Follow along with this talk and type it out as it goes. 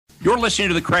You're listening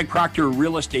to the Craig Proctor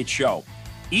Real Estate Show.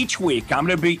 Each week, I'm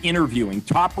going to be interviewing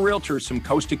top realtors from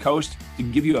coast to coast to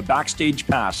give you a backstage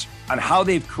pass on how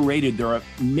they've created their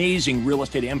amazing real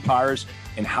estate empires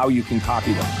and how you can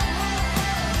copy them.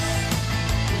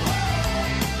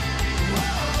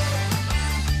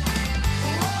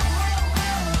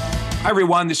 Hi,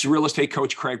 everyone. This is real estate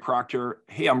coach Craig Proctor.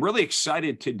 Hey, I'm really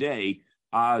excited today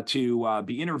to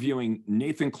be interviewing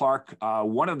Nathan Clark,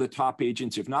 one of the top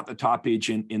agents, if not the top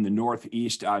agent in the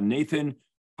Northeast. Nathan,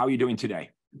 how are you doing today?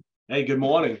 Hey, good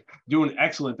morning. Doing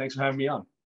excellent. Thanks for having me on.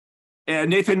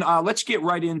 Nathan, let's get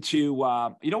right into,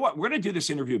 you know what, we're going to do this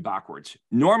interview backwards.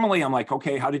 Normally, I'm like,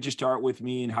 okay, how did you start with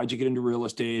me and how'd you get into real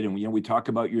estate? And, we talk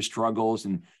about your struggles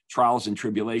and trials and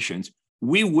tribulations.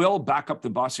 We will back up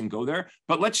the bus and go there,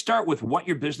 but let's start with what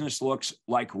your business looks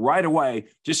like right away,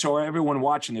 just so everyone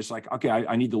watching this, like, okay,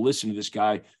 I need to listen to this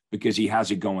guy because he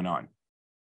has it going on.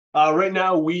 Right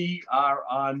now, we are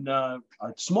on a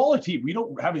smaller team. We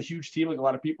don't have a huge team like a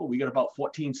lot of people. We got about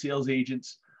 14 sales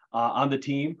agents on the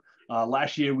team.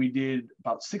 Last year, we did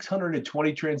about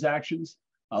 620 transactions,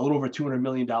 a little over $200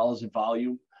 million in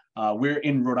volume. We're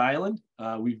in Rhode Island.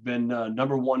 We've been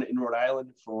number one in Rhode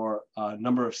Island for a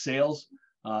number of sales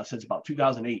since about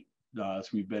 2008. So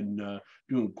we've been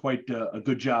doing quite a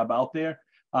good job out there.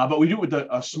 But we do it with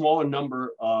a smaller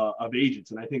number of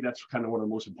agents. And I think that's kind of one of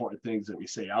the most important things that we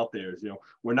say out there is,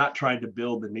 we're not trying to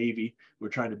build the Navy. We're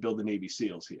trying to build the Navy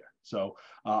SEALs here. So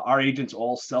our agents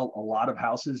all sell a lot of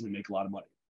houses and make a lot of money.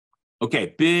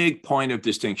 Okay, big point of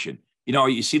distinction.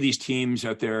 You see these teams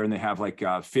out there and they have like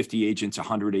 50 agents,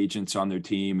 100 agents on their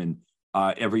team, and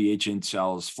every agent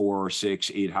sells 4,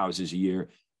 6, 8 houses a year.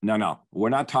 No, we're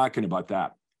not talking about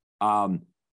that.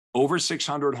 Over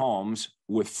 600 homes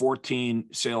with 14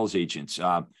 sales agents.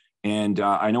 And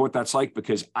I know what that's like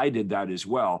because I did that as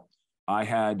well. I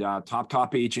had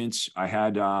top agents. I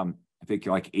had, I think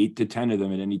like 8 to 10 of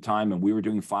them at any time. And we were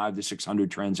doing 500 to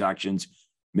 600 transactions.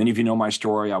 Many of you know my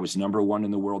story. I was number one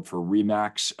in the world for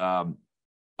RE/MAX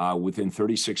within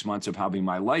 36 months of having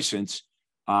my license.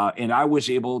 And I was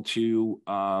able to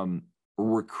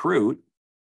recruit,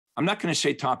 I'm not going to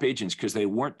say top agents because they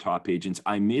weren't top agents.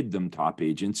 I made them top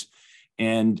agents.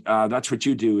 And that's what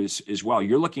you do as well.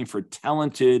 You're looking for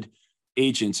talented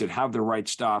agents that have the right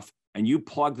stuff, and you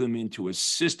plug them into a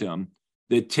system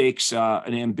that takes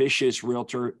an ambitious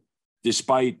realtor,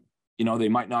 despite, they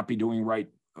might not be doing right,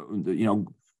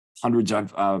 hundreds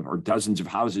of or dozens of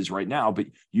houses right now, but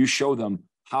you show them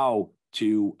how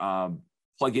to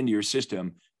plug into your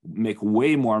system, make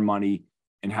way more money,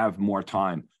 and have more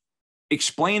time.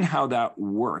 Explain how that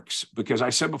works, because I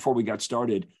said before we got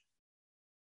started,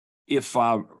 if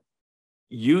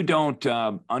you don't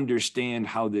understand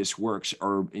how this works,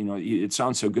 or it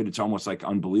sounds so good, it's almost like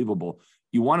unbelievable.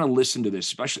 You want to listen to this,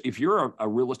 especially if you're a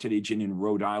real estate agent in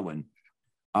Rhode Island.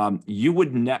 You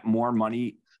would net more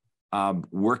money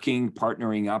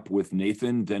partnering up with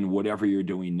Nathan than whatever you're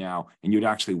doing now, and you'd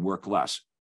actually work less.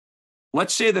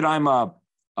 Let's say that I'm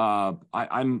a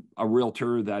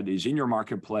realtor that is in your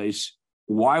marketplace.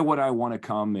 Why would I want to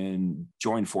come and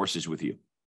join forces with you?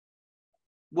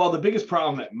 Well, the biggest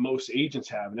problem that most agents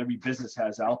have and every business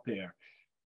has out there,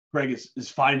 Craig, is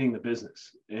finding the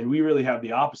business. And we really have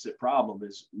the opposite problem.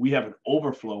 Is we have an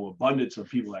abundance of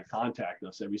people that contact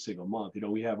us every single month.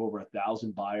 We have over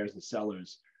 1,000 buyers and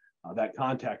sellers that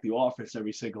contact the office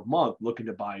every single month looking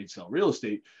to buy and sell real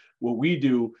estate. What we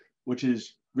do, which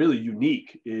is really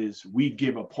unique, is we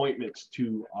give appointments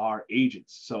to our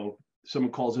agents. So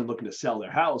someone calls in looking to sell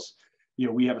their house,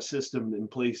 we have a system in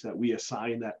place that we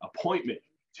assign that appointment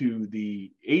to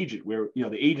the agent, where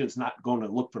the agent's not going to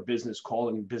look for business,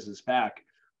 calling business back,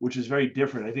 which is very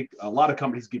different. I think a lot of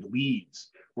companies give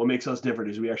leads. What makes us different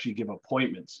is we actually give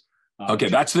appointments. Okay,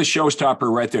 that's the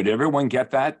showstopper right there. Did everyone get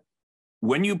that?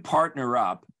 When you partner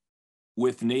up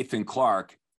with Nathan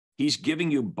Clark, he's giving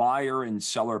you buyer and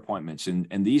seller appointments, and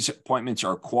these appointments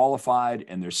are qualified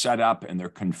and they're set up and they're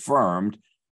confirmed.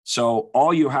 So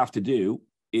all you have to do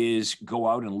is go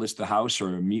out and list the house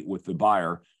or meet with the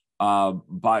buyer.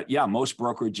 But yeah, most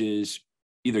brokerages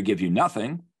either give you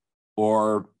nothing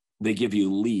or they give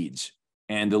you leads.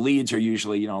 And the leads are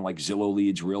usually, like Zillow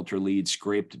leads, realtor leads,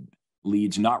 scraped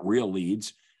leads, not real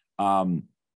leads. You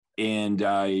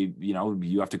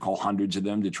have to call hundreds of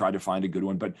them to try to find a good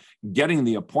one. But getting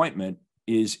the appointment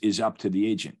is up to the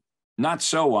agent. Not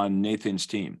so on Nathan's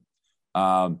team.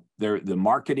 The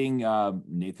marketing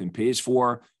Nathan pays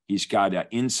for. He's got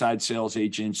inside sales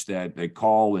agents that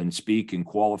call and speak and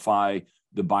qualify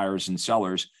the buyers and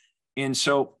sellers. And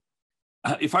so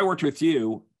if I worked with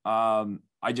you,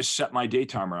 I just set my day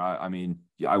timer.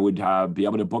 I would be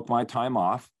able to book my time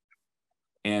off.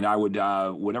 And I would,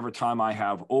 whatever time I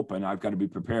have open, I've got to be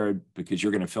prepared because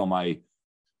you're going to fill my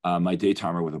my day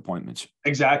timer with appointments.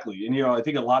 Exactly. And, I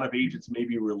think a lot of agents may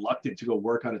be reluctant to go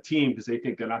work on a team because they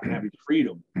think they're not going to have any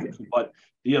freedom. But,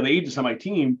 the agents on my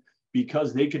team,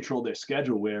 because they control their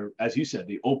schedule where, as you said,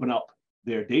 they open up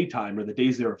their daytime or the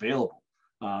days they're available.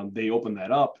 They open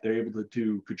that up. They're able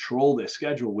to control their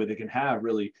schedule where they can have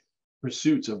really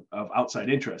pursuits of outside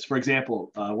interest. For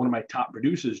example, one of my top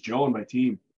producers, Joe, on my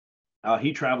team,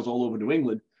 he travels all over New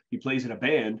England. He plays in a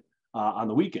band on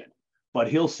the weekend, but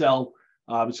he'll sell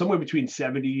somewhere between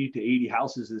 70 to 80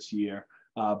 houses this year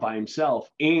by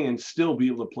himself and still be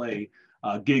able to play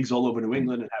gigs all over New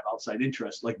England and have outside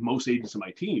interest like most agents on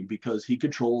my team because he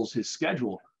controls his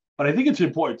schedule. But I think it's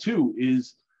important too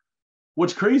is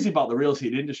what's crazy about the real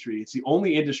estate industry. It's the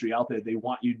only industry out there they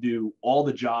want you to do all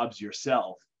the jobs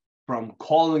yourself, from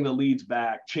calling the leads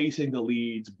back, chasing the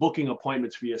leads, booking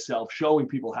appointments for yourself, showing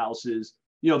people houses,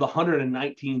 the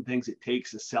 119 things it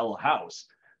takes to sell a house.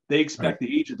 They expect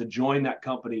the agent to join that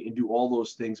company and do all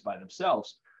those things by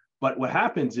themselves. But what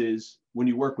happens is when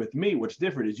you work with me, what's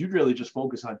different is you really just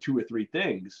focus on 2 or 3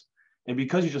 things. And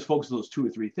because you just focus on those 2 or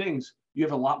 3 things, you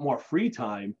have a lot more free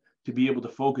time to be able to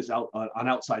focus out on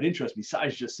outside interest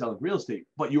besides just selling real estate.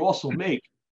 But you also make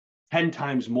 10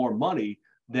 times more money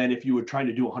than if you were trying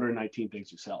to do 119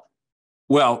 things yourself.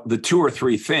 Well, the 2 or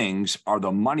 3 things are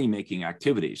the money-making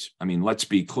activities. I mean, let's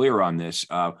be clear on this.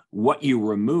 What you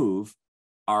remove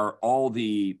are all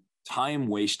the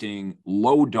time-wasting,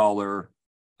 low-dollar,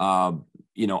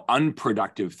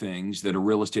 unproductive things that a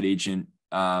real estate agent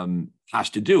has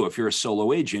to do. If you're a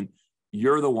solo agent,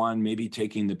 you're the one maybe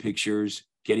taking the pictures,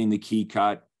 getting the key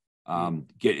cut,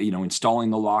 installing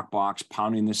the lockbox,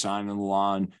 pounding the sign on the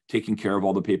lawn, taking care of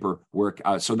all the paperwork.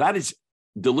 So that is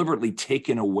deliberately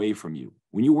taken away from you.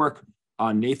 When you work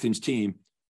on Nathan's team,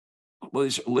 well,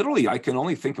 it's literally, I can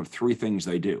only think of 3 things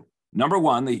they do. Number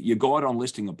 1, you go out on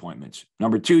listing appointments.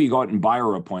 Number 2, you go out and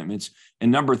buyer appointments.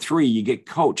 And number 3, you get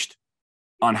coached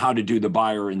on how to do the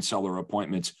buyer and seller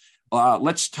appointments.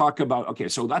 Let's talk about, okay,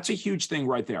 so that's a huge thing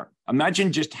right there.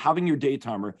 Imagine just having your day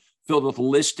timer filled with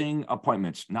listing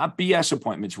appointments, not BS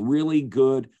appointments, really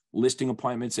good listing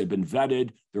appointments. They've been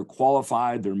vetted, they're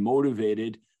qualified, they're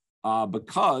motivated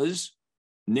because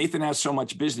Nathan has so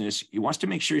much business. He wants to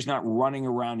make sure he's not running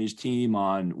around his team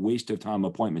on waste of time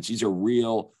appointments. These are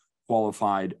real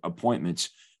qualified appointments.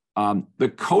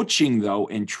 The coaching, though,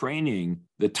 and training,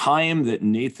 the time that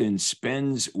Nathan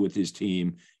spends with his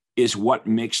team is what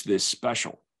makes this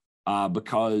special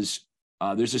because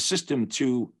there's a system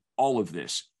to all of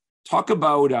this. Talk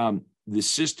about the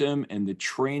system and the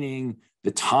training,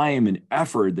 the time and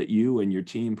effort that you and your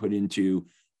team put into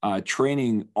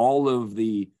training all of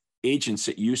the agents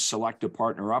that you select to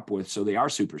partner up with so they are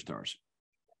superstars.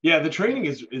 Yeah, the training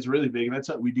is really big, and that's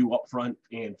what we do upfront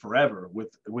and forever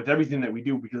with everything that we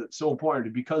do because it's so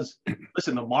important. Because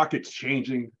listen, the market's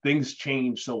changing, things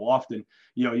change so often.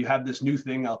 You have this new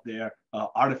thing out there,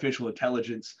 artificial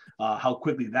intelligence, how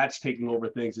quickly that's taking over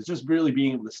things. It's just really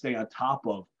being able to stay on top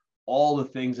of all the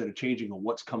things that are changing and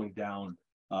what's coming down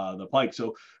the pike.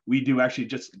 So we do actually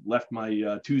just left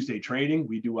my Tuesday training.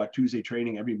 We do our Tuesday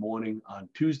training every morning on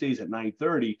Tuesdays at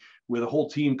 9:30, where the whole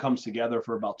team comes together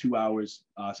for about 2 hours,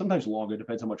 sometimes longer,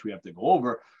 depends how much we have to go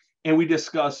over. And we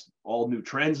discuss all new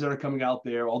trends that are coming out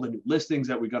there, all the new listings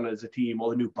that we've gotten as a team, all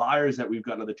the new buyers that we've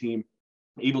gotten on the team,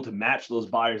 able to match those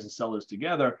buyers and sellers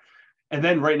together. And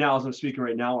then right now, as I'm speaking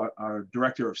right now, our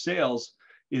director of sales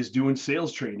is doing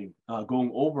sales training,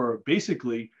 going over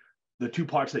basically the 2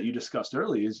 parts that you discussed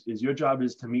earlier is your job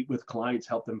is to meet with clients,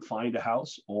 help them find a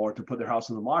house or to put their house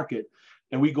on the market.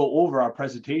 And we go over our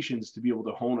presentations to be able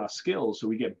to hone our skills so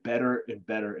we get better and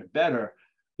better and better.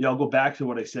 I'll go back to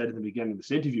what I said in the beginning of this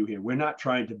interview here. We're not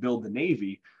trying to build the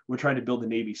Navy. We're trying to build the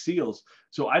Navy SEALs.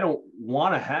 So I don't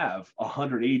want to have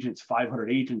 100 agents,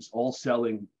 500 agents all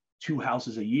selling 2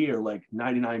 houses a year, like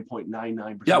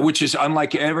 99.99%. Yeah, which is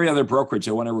unlike every other brokerage.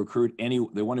 They want to recruit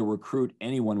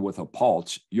anyone with a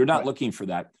pulse. You're not looking for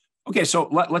that. Okay, so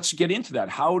let's get into that.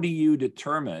 How do you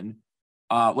determine?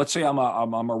 Let's say I'm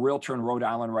a realtor in Rhode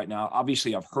Island right now.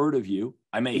 Obviously, I've heard of you.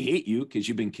 I may hate you because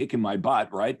you've been kicking my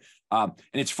butt, right? And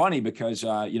it's funny because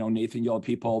Nathan, you'll have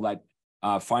people that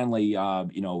finally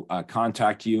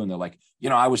contact you and they're like,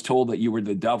 I was told that you were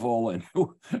the devil, and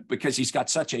because he's got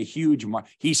such a huge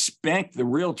he spanked the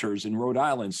realtors in Rhode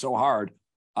Island so hard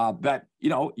that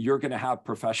you're going to have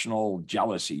professional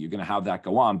jealousy. You're going to have that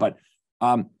go on. But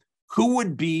who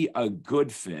would be a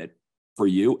good fit for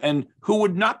you, and who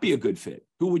would not be a good fit?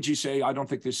 Who would you say, I don't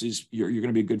think you're going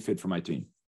to be a good fit for my team?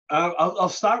 I'll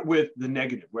start with the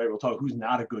negative, right? We'll talk who's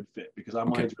not a good fit because our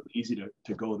mind's really easy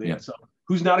to go there. Yeah. So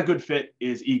who's not a good fit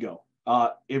is ego.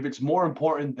 If it's more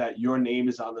important that your name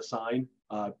is on the sign,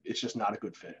 it's just not a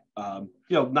good fit.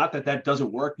 Not that that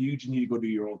doesn't work. You just need to go do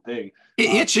your own thing.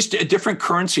 It's just a different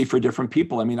currency for different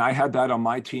people. I mean, I had that on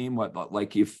my team.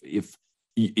 Like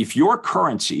if your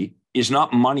currency is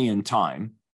not money and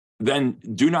time, then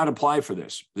do not apply for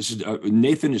this. This is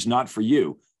Nathan is not for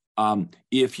you.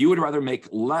 If you would rather make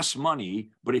less money,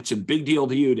 but it's a big deal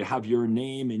to you to have your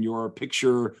name and your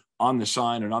picture on the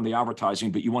sign and on the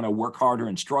advertising, but you want to work harder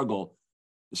and struggle,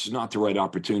 this is not the right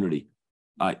opportunity.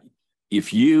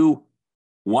 If you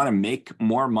want to make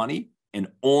more money and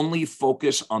only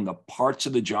focus on the parts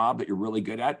of the job that you're really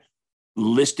good at,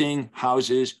 listing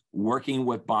houses, working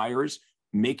with buyers,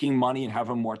 making money and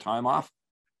having more time off,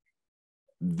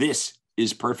 this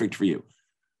is perfect for you.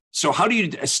 So how do you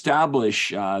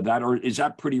establish that, or is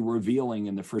that pretty revealing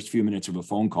in the first few minutes of a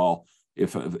phone call?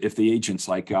 If the agent's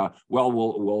like,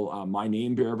 will my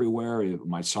name be everywhere,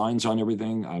 my signs on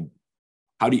everything?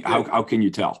 How can you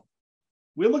tell?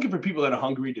 We're looking for people that are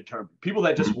hungry, determined, people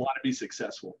that just want to be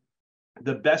successful.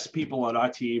 The best people on our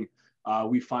team,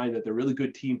 we find that they're really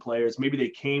good team players. Maybe they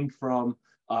came from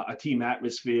a team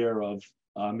atmosphere of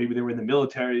maybe they were in the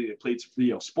military, they played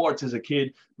sports as a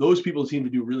kid. Those people seem to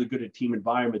do really good at team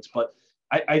environments. But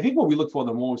I think what we look for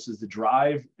the most is the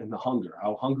drive and the hunger,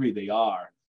 how hungry they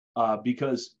are.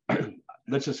 Because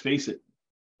let's just face it,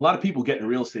 a lot of people get in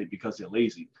real estate because they're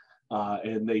lazy.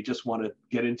 And they just want to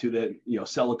get into the,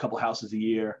 sell a couple houses a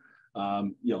year,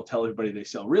 tell everybody they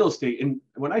sell real estate. And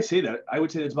when I say that, I would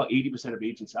say there's about 80% of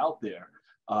agents out there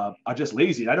are just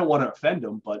lazy. And I don't want to offend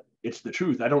them, but it's the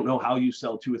truth. I don't know how you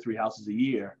sell 2 or 3 houses a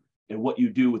year and what you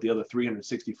do with the other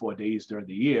 364 days during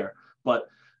the year. But,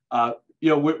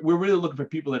 we're really looking for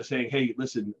people that are saying, hey,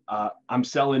 listen, I'm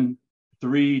selling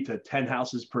 3 to 10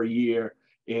 houses per year,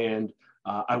 and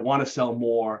I want to sell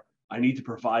more. I need to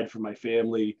provide for my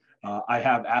family. I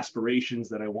have aspirations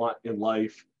that I want in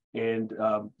life, and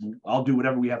I'll do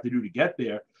whatever we have to do to get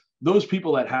there. Those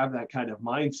people that have that kind of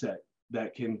mindset,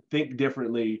 that can think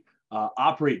differently,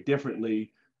 operate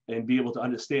differently, and be able to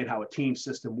understand how a team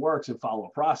system works and follow a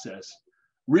process,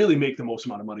 really make the most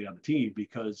amount of money on the team,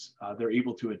 because they're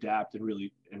able to adapt and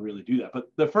really do that. But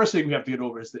the first thing we have to get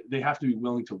over is that they have to be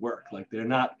willing to work. Like, they're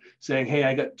not saying, hey,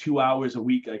 I got 2 hours a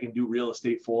week I can do real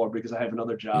estate for because I have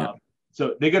another job. Yeah.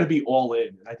 So they got to be all in.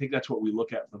 And I think that's what we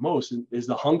look at the most, is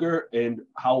the hunger and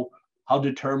how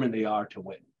determined they are to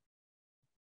win.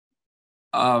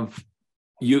 How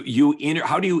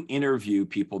do you interview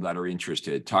people that are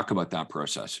interested? Talk about that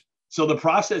process. So the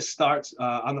process starts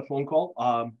on the phone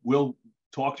call. We'll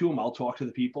talk to them. I'll talk to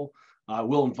the people.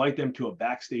 We'll invite them to a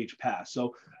backstage pass.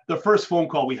 So the first phone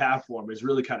call we have for them is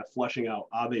really kind of fleshing out,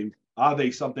 are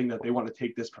they something that they want to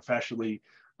take this professionally,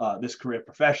 this career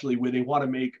professionally, where they want to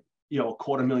make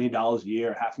 $250,000 a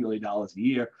year, $500,000 a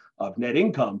year of net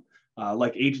income,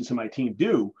 like agents in my team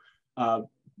do.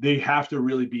 They have to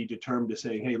really be determined to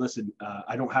say, hey, listen,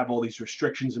 I don't have all these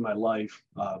restrictions in my life.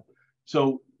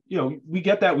 So we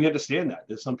get that. We understand that.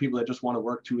 There's some people that just want to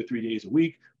work 2 or 3 days a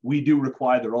week. We do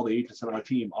require that all the agents on our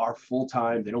team are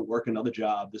full-time. They don't work another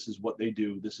job. This is what they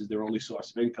do. This is their only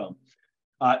source of income.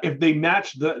 If they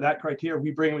match that criteria,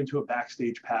 we bring them into a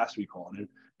backstage pass, we call it. And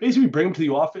basically, we bring them to the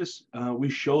office. We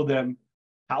show them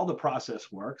how the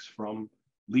process works, from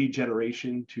lead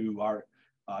generation to our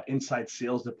inside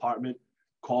sales department,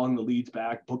 calling the leads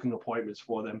back, booking appointments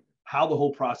for them, how the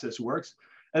whole process works.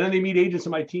 And then they meet agents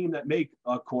on my team that make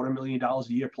 $250,000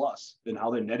 a year plus, and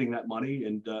how they're netting that money.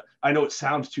 And I know it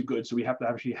sounds too good, so we have to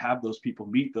actually have those people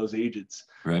meet those agents.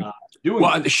 Right.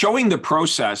 Showing the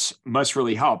process must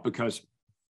really help, because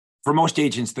for most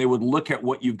agents, they would look at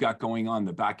what you've got going on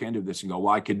the back end of this and go,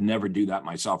 well, I could never do that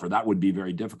myself, or that would be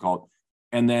very difficult.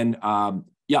 And then,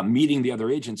 meeting the other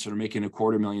agents that are making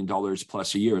 $250,000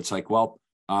 plus a year. It's like, well,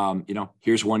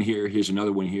 here's one here, here's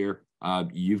another one here.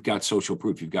 You've got social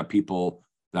proof. You've got people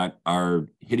that are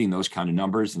hitting those kind of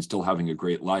numbers and still having a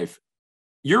great life.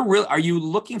 Are you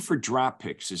looking for draft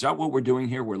picks? Is that what we're doing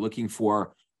here? We're looking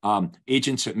for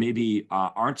agents that maybe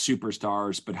aren't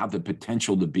superstars, but have the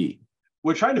potential to be.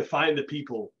 We're trying to find the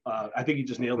people. I think you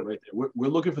just nailed it right there. We're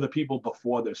looking for the people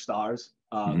before they're stars,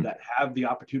 that have the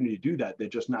opportunity to do that. They're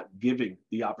just not giving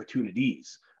the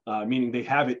opportunities, meaning they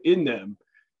have it in them,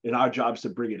 and our job is to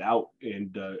bring it out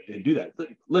and do that.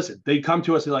 Listen, they come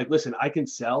to us and like, listen, I can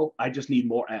sell. I just need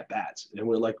more at-bats. And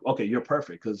we're like, okay, you're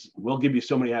perfect, because we'll give you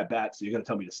so many at-bats that you're going to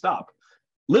tell me to stop.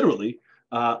 Literally,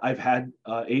 I've had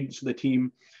agents of the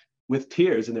team with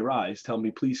tears in their eyes tell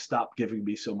me, please stop giving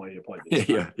me so many appointments.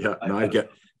 Yeah. No, I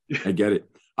get it.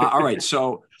 All right.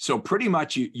 So pretty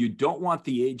much you don't want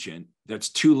the agent that's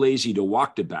too lazy to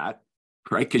walk the bat.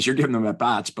 right? Because you're giving them at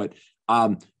bats. But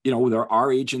there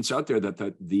are agents out there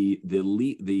that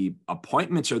the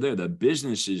appointments are there, the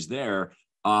business is there,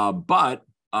 but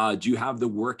do you have the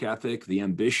work ethic, the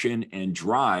ambition, and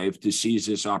drive to seize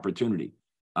this opportunity?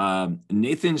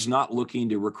 Nathan's not looking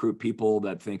to recruit people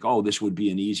that think, oh, this would be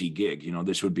an easy gig.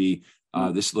 This would be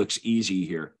this looks easy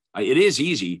here. It is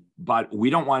easy, but we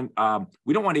don't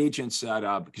want agents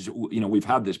that because we've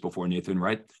had this before, Nathan,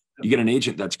 right? You get an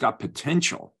agent that's got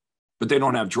potential, but they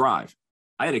don't have drive.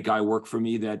 I had a guy work for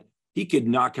me that he could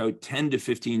knock out 10 to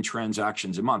 15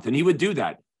 transactions a month, and he would do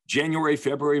that January,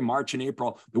 February, March, and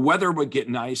April. The weather would get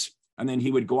nice, and then he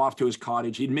would go off to his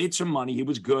cottage. He'd made some money. He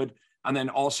was good. And then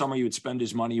all summer he would spend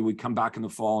his money. He would come back in the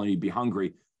fall and he'd be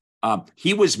hungry.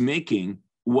 He was making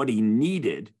what he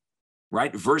needed,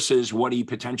 right, versus what he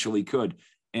potentially could.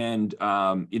 And,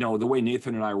 the way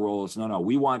Nathan and I roll is, no,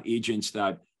 we want agents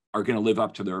that are going to live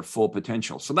up to their full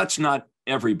potential. So that's not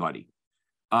everybody.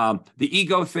 The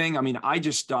ego thing, I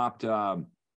just stopped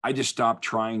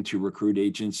trying to recruit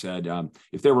agents that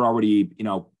if they were already,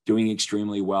 doing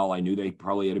extremely well, I knew they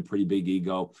probably had a pretty big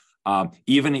ego.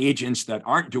 Even agents that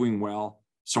aren't doing well,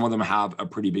 some of them have a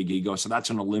pretty big ego. So that's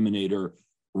an eliminator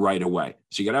right away.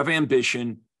 So you got to have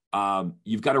ambition.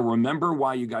 You've got to remember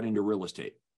why you got into real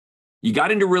estate. You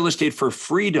got into real estate for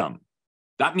freedom.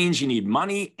 That means you need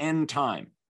money and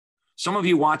time. Some of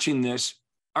you watching this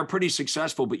are pretty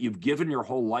successful, but you've given your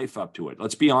whole life up to it.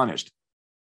 Let's be honest.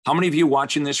 How many of you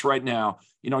watching this right now,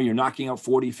 you're knocking out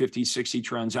 40, 50, 60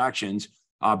 transactions,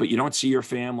 but you don't see your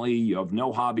family, you have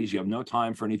no hobbies, you have no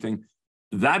time for anything.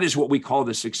 That is what we call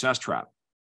the success trap.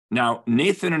 Now,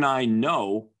 Nathan and I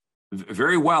know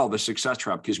very well the success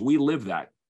trap because we live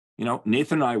that.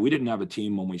 Nathan and I, we didn't have a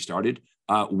team when we started.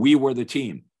 We were the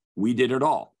team. We did it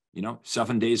all,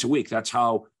 7 days a week. That's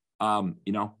how,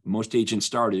 most agents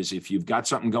start is if you've got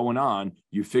something going on,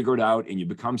 you figure it out and you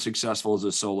become successful as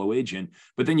a solo agent.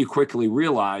 But then you quickly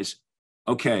realize,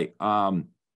 okay,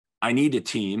 I need a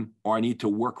team or I need to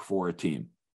work for a team.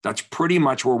 That's pretty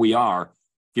much where we are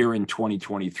here in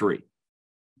 2023.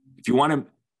 If you want to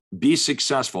be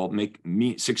successful,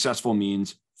 successful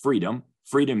means freedom.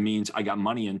 Freedom means I got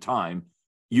money and time.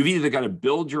 You've either got to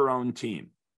build your own team.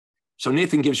 So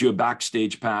Nathan gives you a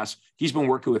backstage pass. He's been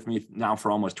working with me now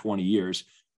for almost 20 years.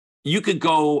 You could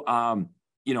go,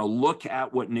 look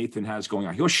at what Nathan has going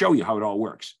on. He'll show you how it all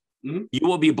works. Mm-hmm. You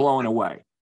will be blown away.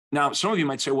 Now, some of you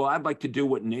might say, well, I'd like to do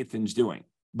what Nathan's doing.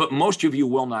 But most of you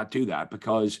will not do that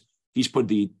because he's put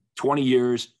the 20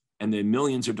 years and the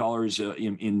millions of dollars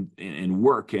in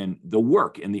work and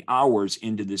the hours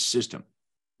into this system.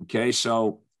 Okay,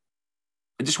 so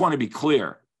I just want to be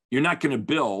clear. You're not going to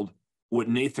build what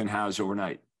Nathan has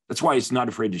overnight. That's why he's not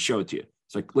afraid to show it to you.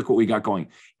 It's like, look what we got going.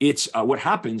 It's what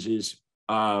happens is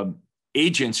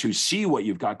agents who see what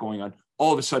you've got going on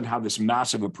all of a sudden have this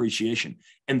massive appreciation.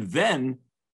 And then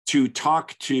to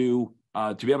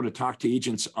be able to talk to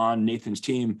agents on Nathan's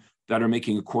team that are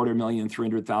making $250,000,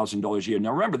 $300,000 a year.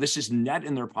 Now, remember, this is net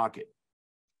in their pocket.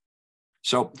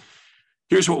 So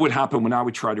here's what would happen when I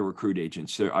would try to recruit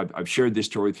agents. I've shared this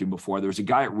story with you before. There was a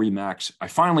guy at RE/MAX. I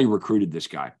finally recruited this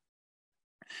guy.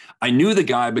 I knew the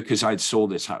guy because I'd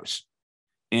sold his house.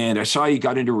 And I saw he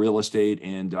got into real estate,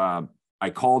 and I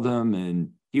called him,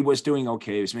 and he was doing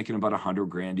okay. He was making about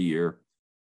 $100,000 a year.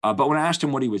 But when I asked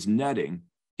him what he was netting,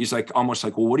 he's almost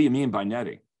like, well, what do you mean by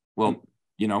netting? Well,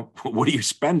 what are you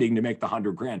spending to make the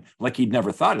 $100,000? Like he'd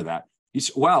never thought of that.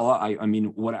 He's, well,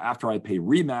 after I pay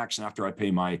RE/MAX and after I pay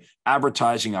my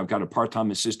advertising, I've got a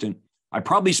part-time assistant. I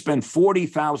probably spend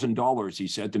 $40,000, he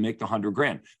said, to make the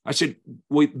 $100,000. I said,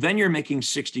 well, then you're making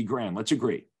 $60,000. Let's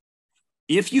agree.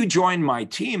 If you join my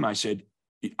team, I said,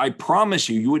 I promise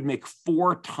you would make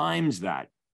 4 times that.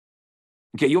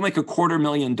 Okay, you'll make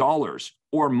 $250,000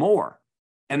 or more.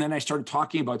 And then I started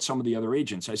talking about some of the other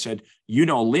agents. I said,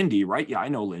 Lindy, right? Yeah, I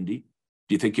know Lindy.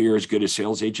 Do you think you're as good a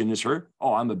sales agent as her?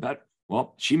 Oh, I'm a bet.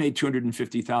 Well, she made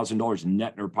 $250,000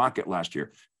 net in her pocket last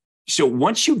year. So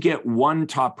once you get one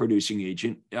top producing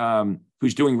agent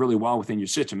who's doing really well within your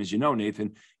system, as you know,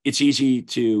 Nathan, it's easy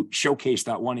to showcase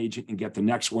that one agent and get the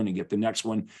next one and get the next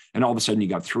one. And all of a sudden you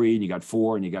got 3 and you got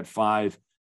 4 and you got 5.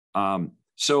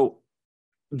 So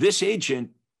this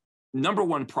agent, number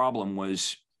one problem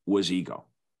was ego.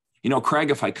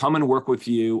 Craig, if I come and work with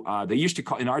you, they used to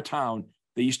call in our town,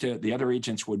 the other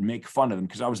agents would make fun of them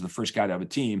because I was the first guy to have a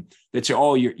team. They'd say,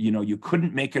 oh, you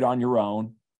couldn't make it on your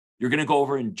own. You're going to go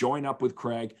over and join up with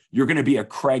Craig. You're going to be a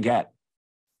Craigette.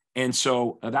 And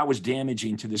so that was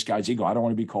damaging to this guy's ego. I don't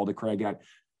want to be called a Craigette.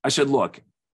 I said, look,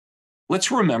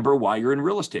 let's remember why you're in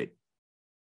real estate.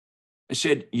 I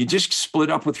said, you just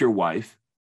split up with your wife.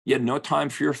 You had no time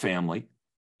for your family.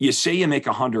 you say you make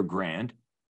 100 grand,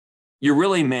 you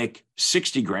really make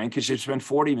 60 grand because you spend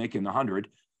 40 making the 100.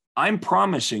 I'm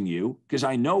promising you, because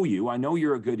I know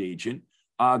you're a good agent,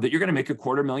 that you're going to make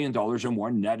 $250,000 or more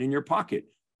net in your pocket.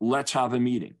 Let's have a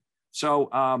meeting. So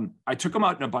I took him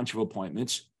out in a bunch of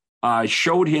appointments. I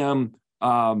showed him,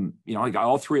 I got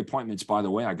all 3 appointments, by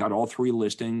the way. I got all 3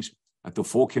 listings at the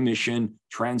full commission,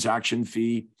 transaction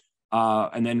fee,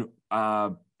 and then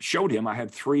showed him I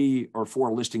had 3 or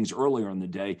 4 listings earlier in the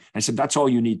day. I said, that's all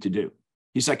you need to do.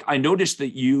 He's like, I noticed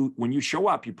that when you show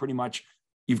up,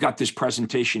 you've got this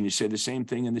presentation. You say the same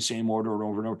thing in the same order and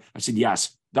over and over. I said,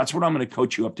 yes, that's what I'm going to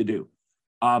coach you up to do.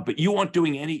 But you won't do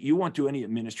any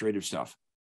administrative stuff.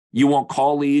 You won't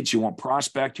call leads. You won't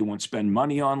prospect. You won't spend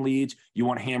money on leads. You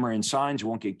won't hammer in signs. You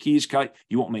won't get keys cut.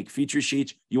 You won't make feature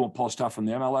sheets. You won't pull stuff from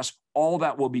the MLS. All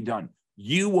that will be done.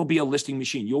 You will be a listing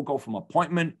machine. You'll go from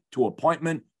appointment to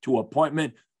appointment to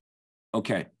appointment.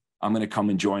 Okay, I'm going to come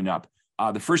and join up.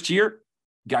 The first year,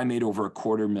 guy made over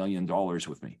 $250,000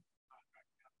 with me.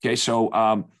 Okay,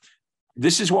 so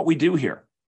this is what we do here.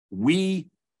 We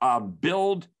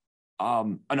build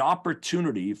an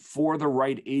opportunity for the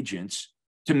right agents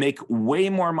to make way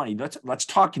more money. Let's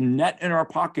talk net in our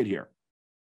pocket here.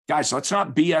 Guys, let's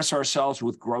not BS ourselves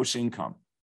with gross income.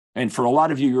 And for a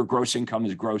lot of you, your gross income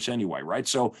is gross anyway, right?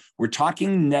 So we're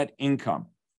talking net income.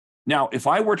 Now, if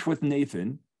I worked with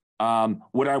Nathan,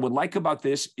 what I would like about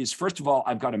this is, first of all,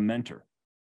 I've got a mentor.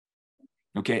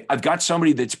 Okay, I've got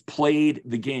somebody that's played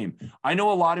the game. I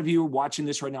know a lot of you are watching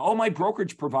this right now. Oh, my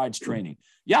brokerage provides training.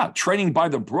 Yeah, training by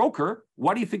the broker.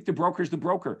 Why do you think the broker's the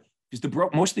broker? Because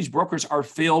most of these brokers are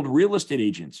failed real estate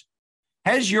agents.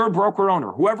 Has your broker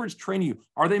owner, whoever's training you,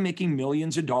 are they making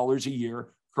millions of dollars a year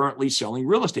currently selling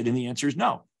real estate? And the answer is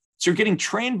no. So you're getting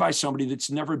trained by somebody that's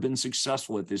never been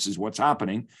successful at this is what's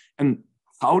happening. And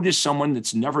how does someone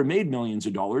that's never made millions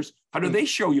of dollars, how do they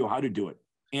show you how to do it?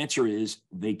 Answer is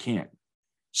they can't.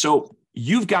 So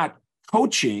you've got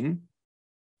coaching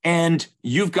and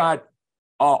you've got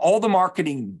all the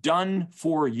marketing done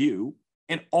for you.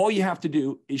 And all you have to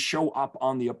do is show up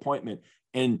on the appointment.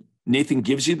 And Nathan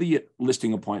gives you the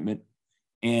listing appointment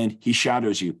and he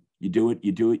shadows you. You do it,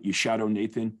 you shadow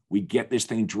Nathan. We get this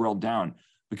thing drilled down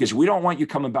because we don't want you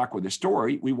coming back with a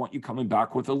story. We want you coming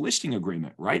back with a listing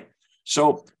agreement, right?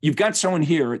 So you've got someone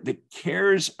here that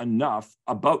cares enough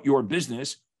about your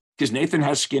business because Nathan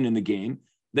has skin in the game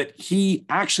that he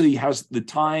actually has the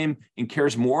time and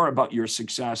cares more about your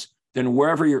success than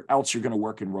wherever else you're going to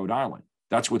work in Rhode Island.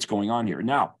 That's what's going on here.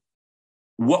 Now,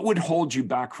 what would hold you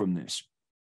back from this?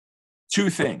 2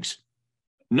 things.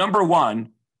 Number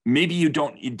one, maybe you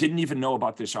didn't even know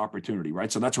about this opportunity,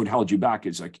 right? So that's what held you back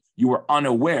is like you were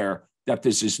unaware that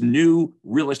there's this new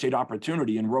real estate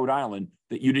opportunity in Rhode Island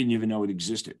that you didn't even know it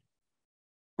existed,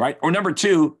 right? Or number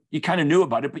 2, you kind of knew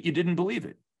about it, but you didn't believe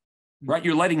it. Right?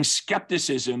 You're letting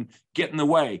skepticism get in the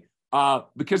way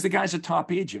because the guy's a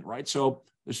top agent, right? So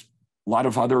there's a lot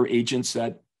of other agents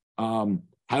that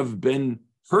have been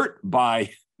hurt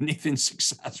by Nathan's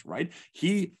success, right?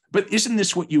 But isn't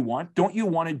this what you want? Don't you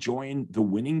want to join the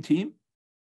winning team?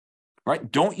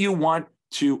 Right? Don't you want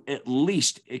to at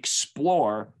least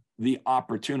explore the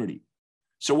opportunity?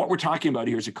 So what we're talking about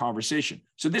here is a conversation.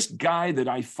 So this guy that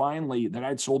I'd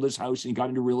sold his house and he got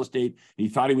into real estate and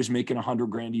he thought he was making 100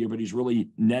 grand a year, but he's really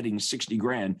netting 60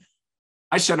 grand.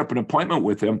 I set up an appointment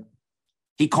with him.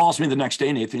 He calls me the next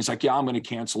day, Nathan. He's like, yeah, I'm going to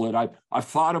cancel it. I've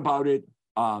thought about it.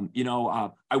 I don't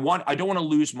want to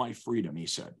lose my freedom, he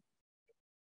said.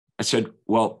 I said,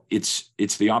 well, it's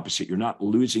the opposite. You're not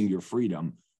losing your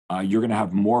freedom. You're going to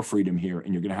have more freedom here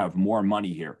and you're going to have more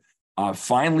money here.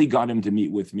 Finally got him to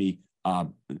meet with me.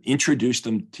 Introduced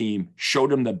them to the team,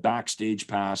 showed him the backstage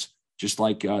pass, just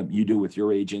like you do with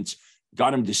your agents,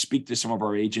 got him to speak to some of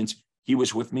our agents. He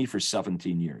was with me for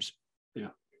 17 years. Yeah.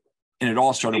 And it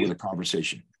all started with a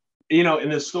conversation.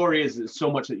 And the story is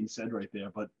so much that you said right there,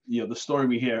 but the story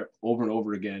we hear over and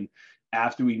over again,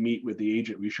 after we meet with the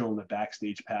agent, we show them the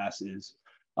backstage pass is,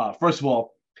 first of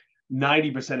all,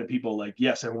 90% of people like,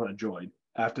 yes, I want to join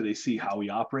after they see how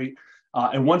we operate.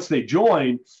 And once they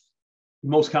join, the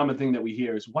most common thing that we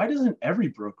hear is, why doesn't every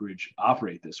brokerage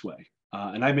operate this way?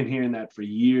 And I've been hearing that for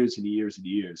years and years and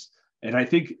years. And I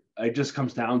think it just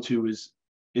comes down to is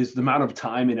the amount of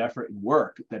time and effort and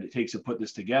work that it takes to put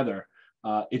this together.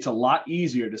 It's a lot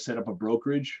easier to set up a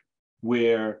brokerage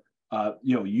where,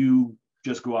 you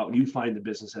just go out and you find the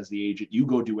business as the agent, you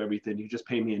go do everything, you just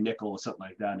pay me a nickel or something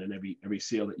like that. And every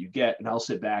sale that you get, and I'll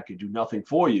sit back and do nothing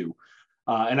for you.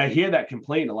 And I hear that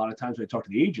complaint a lot of times when I talk to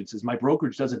the agents is my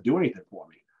brokerage doesn't do anything for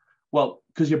me. Well,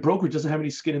 because your brokerage doesn't have any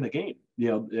skin in the game.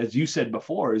 As you said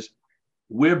before, is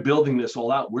we're building this all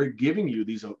out. We're giving you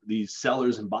these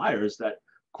sellers and buyers that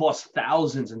cost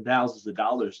thousands and thousands of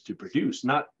dollars to produce,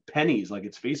 not pennies like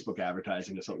it's Facebook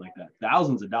advertising or something like that.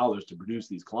 Thousands of dollars to produce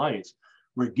these clients.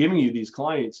 We're giving you these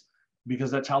clients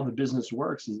because that's how the business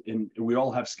works. And we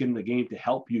all have skin in the game to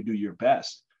help you do your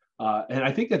best. And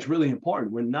I think that's really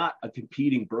important. We're not a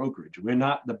competing brokerage.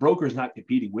 The broker is not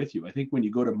competing with you. I think when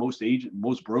you go to most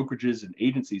brokerages and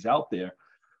agencies out there,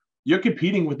 you're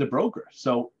competing with the broker.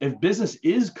 So if business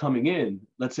is coming in,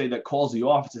 let's say that calls the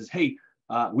office and says, hey,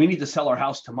 we need to sell our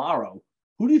house tomorrow.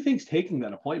 Who do you think's taking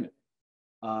that appointment?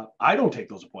 I don't take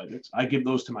those appointments. I give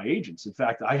those to my agents. In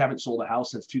fact, I haven't sold a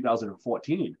house since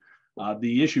 2014.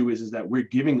 The issue is that we're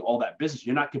giving all that business.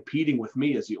 You're not competing with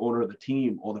me as the owner of the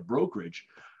team or the brokerage.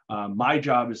 My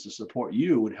job is to support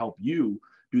you and help you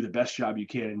do the best job you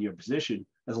can in your position,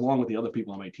 as along with the other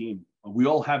people on my team. We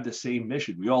all have the same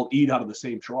mission. We all eat out of the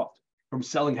same trough from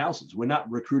selling houses. We're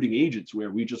not recruiting agents where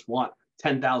we just want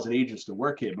 10,000 agents to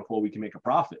work here before we can make a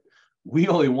profit. We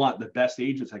only want the best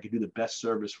agents that can do the best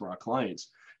service for our clients.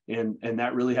 And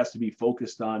that really has to be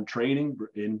focused on training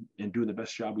and doing the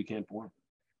best job we can for them.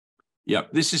 Yeah,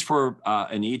 this is for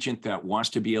an agent that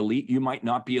wants to be elite. You might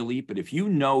not be elite, but if you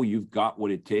know you've got what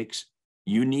it takes,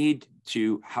 you need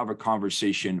to have a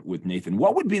conversation with Nathan.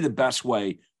 What would be the best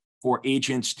way for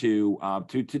agents to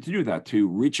do that, to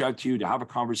reach out to you, to have a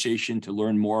conversation, to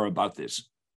learn more about this?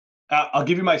 I'll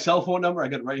give you my cell phone number. I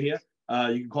got it right here.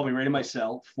 You can call me right in my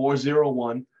cell,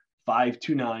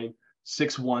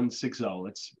 401-529-6160.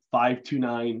 It's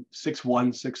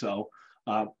 529-6160.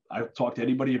 I'll talk to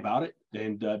anybody about it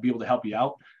and be able to help you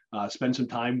out, spend some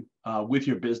time with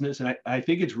your business. And I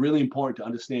think it's really important to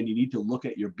understand you need to look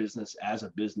at your business as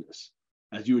a business.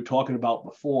 As you were talking about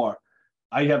before,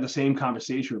 I have the same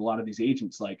conversation with a lot of these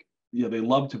agents. Like, they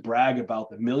love to brag about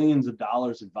the millions of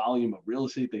dollars in volume of real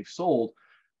estate they've sold.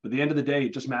 But at the end of the day,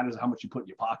 it just matters how much you put in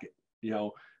your pocket.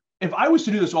 If I was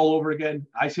to do this all over again,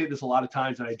 I say this a lot of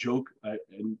times and I joke,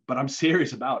 but I'm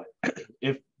serious about it.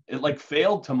 If it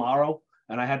failed tomorrow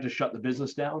and I had to shut the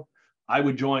business down, I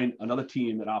would join another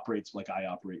team that operates like I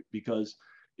operate, because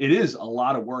it is a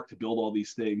lot of work to build all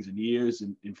these things in years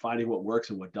and finding what works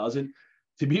and what doesn't.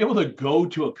 To be able to go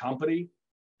to a company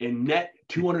and net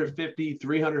 $250,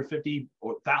 $350,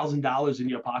 or $1,000 in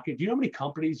your pocket. Do you know how many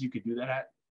companies you could do that at?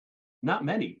 Not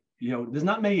many. There's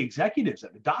not many executives.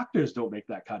 The doctors don't make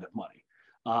that kind of money.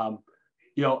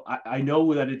 I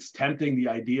know that it's tempting, the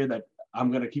idea that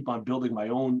I'm going to keep on building my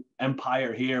own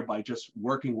empire here by just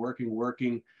working.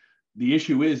 The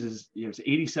issue is it's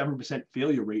 87%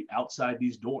 failure rate outside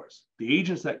these doors. The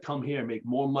agents that come here make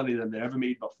more money than they ever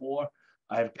made before.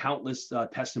 I have countless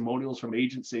testimonials from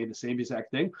agents saying the same exact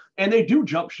thing, and they do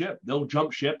jump ship. They'll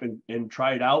jump ship and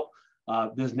try it out.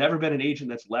 There's never been an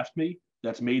agent that's left me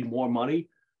that's made more money.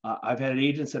 I've had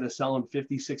agents that are selling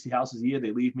 50, 60 houses a year.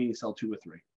 They leave me and sell 2 or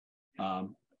 3.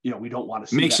 We don't want to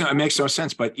see that. It makes no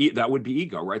sense, but that would be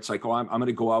ego, right? It's like, I'm going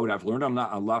to go out. I've learned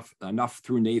enough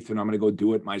through Nathan. I'm going to go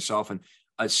do it myself. And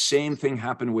same thing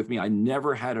happened with me. I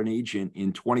never had an agent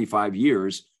in 25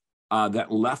 years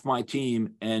that left my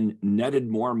team and netted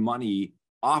more money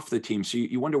off the team. So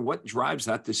you wonder what drives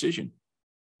that decision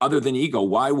other than ego.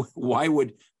 Why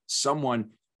would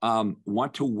someone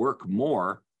want to work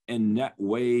more and net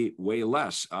way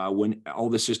less when all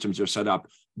the systems are set up?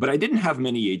 But I didn't have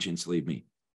many agents leave me.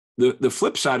 The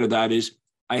flip side of that is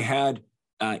I had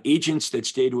agents that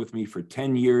stayed with me for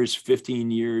 10 years,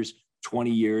 15 years,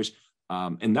 20 years.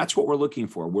 And that's what we're looking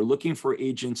for. We're looking for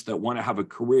agents that want to have a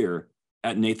career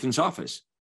at Nathan's office.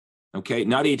 Okay.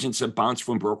 Not agents that bounce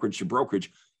from brokerage to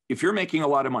brokerage. If you're making a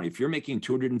lot of money, if you're making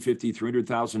 $250,000,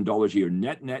 $300,000 a year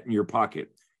net in your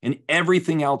pocket, and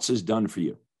everything else is done for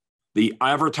you, the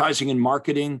advertising and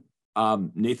marketing,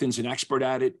 Nathan's an expert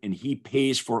at it, and he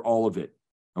pays for all of it.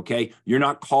 Okay. You're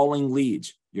not calling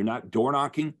leads. You're not door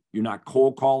knocking. You're not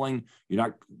cold calling. You're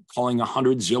not calling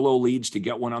 100 Zillow leads to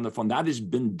get one on the phone. That has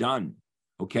been done,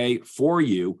 okay, for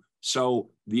you. So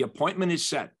the appointment is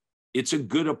set. It's a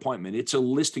good appointment. It's a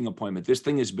listing appointment. This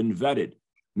thing has been vetted.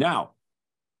 Now,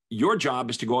 your job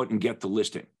is to go out and get the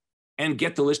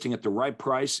listing at the right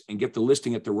price and get the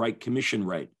listing at the right commission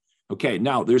rate. Okay.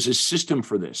 Now there's a system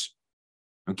for this.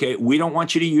 Okay. We don't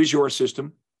want you to use your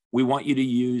system. We want you to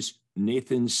use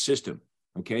Nathan's system.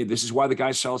 Okay. This is why the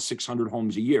guy sells 600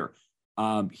 homes a year.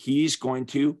 He's going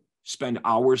to spend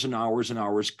hours and hours and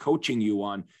hours coaching you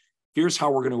on, here's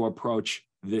how we're going to approach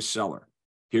this seller.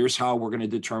 Here's how we're going to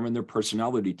determine their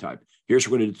personality type. Here's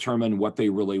what we're going to determine what they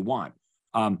really want.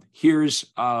 Here's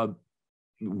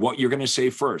what you're going to say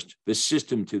first, the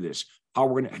system to this, how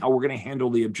we're going to handle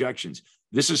the objections.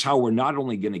 This is how we're not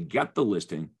only going to get the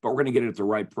listing, but we're going to get it at the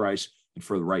right price and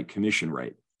for the right commission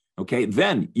rate. Okay,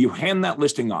 then you hand that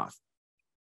listing off.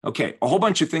 Okay, a whole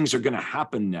bunch of things are going to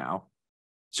happen now.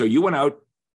 So you went out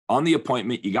on the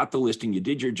appointment, you got the listing, you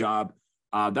did your job.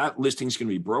 That listing is going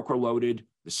to be broker loaded.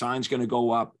 The sign's going to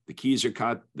go up. The keys are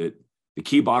cut. The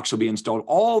key box will be installed.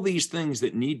 All these things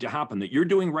that need to happen that you're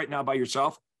doing right now by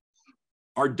yourself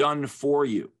are done for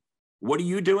you. What are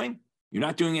you doing? You're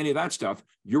not doing any of that stuff.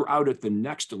 You're out at the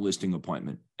next listing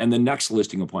appointment and the next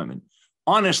listing appointment.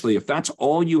 Honestly, if that's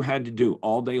all you had to do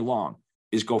all day long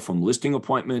is go from listing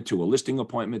appointment to a listing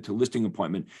appointment to listing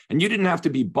appointment, and you didn't have to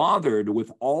be bothered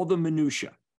with all the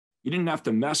minutia. You didn't have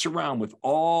to mess around with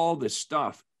all the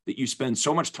stuff that you spend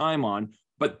so much time on,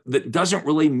 but that doesn't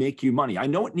really make you money. I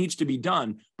know it needs to be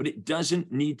done, but it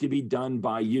doesn't need to be done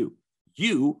by you.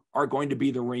 You are going to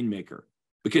be the rainmaker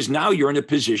because now you're in a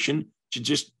position to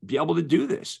just be able to do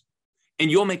this, and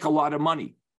you'll make a lot of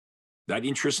money. That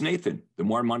interests Nathan. The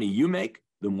more money you make,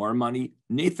 the more money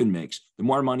Nathan makes, the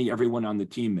more money everyone on the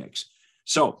team makes.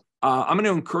 So I'm going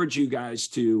to encourage you guys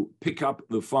to pick up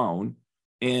the phone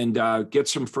and get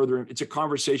some further. It's a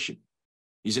conversation.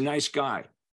 He's a nice guy.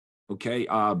 Okay.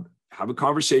 Have a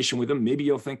conversation with him. Maybe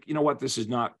you'll think, you know what, this is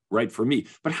not right for me.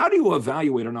 But how do you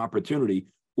evaluate an opportunity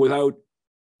without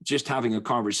just having a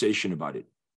conversation about it?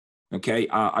 Okay.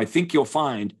 I think you'll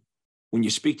find when you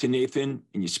speak to Nathan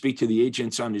and you speak to the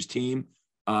agents on his team,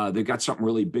 they've got something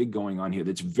really big going on here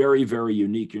that's very, very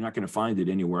unique. You're not going to find it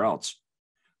anywhere else.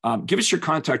 Give us your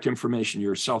contact information,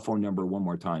 your cell phone number one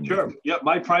more time. Sure. Nathan. Yep.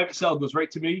 My private cell goes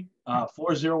right to me,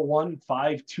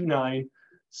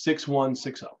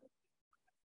 401-529-6160.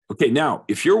 Okay. Now,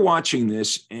 if you're watching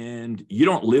this and you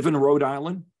don't live in Rhode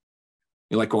Island,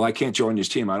 you're like, well, I can't join this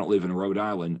team. I don't live in Rhode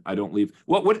Island. I don't live.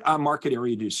 What market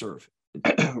area do you serve?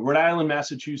 Rhode Island,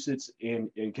 Massachusetts, and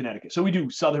Connecticut. So we do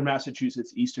Southern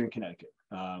Massachusetts, Eastern Connecticut.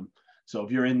 So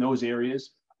if you're in those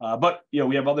areas, but you know,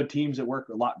 we have other teams that work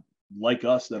a lot like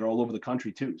us that are all over the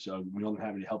country too. So we don't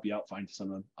have to help you out, find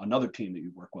another team that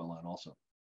you work well on also.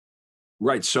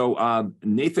 Right. So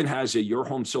Nathan has a Your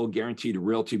Home Sold Guaranteed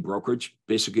Realty brokerage,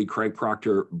 basically Craig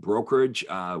Proctor brokerage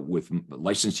with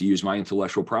license to use my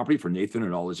intellectual property for Nathan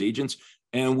and all his agents.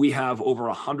 And we have over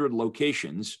 100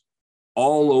 locations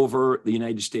all over the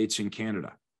United States and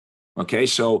Canada. Okay.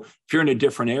 So if you're in a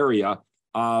different area,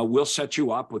 we'll set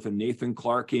you up with a Nathan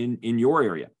Clark in your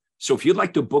area. So if you'd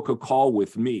like to book a call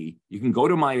with me, you can go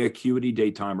to my Acuity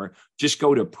Day Timer. Just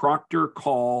go to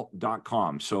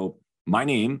proctorcall.com. So my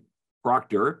name,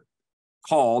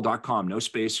 proctorcall.com, no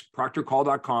space,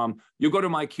 proctorcall.com. You'll go to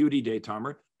my Acuity Day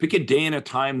Timer, pick a day and a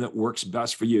time that works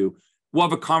best for you. We'll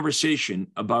have a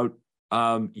conversation about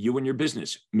you and your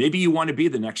business. Maybe you want to be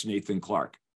the next Nathan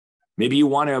Clark. Maybe you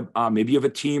want to, maybe you have a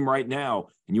team right now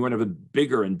and you want to have a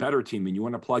bigger and better team and you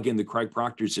want to plug in the Craig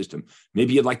Proctor system.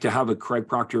 Maybe you'd like to have a Craig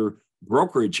Proctor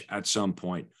brokerage at some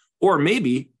point. Or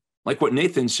maybe, like what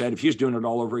Nathan said, if he was doing it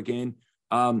all over again,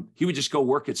 he would just go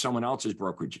work at someone else's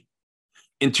brokerage.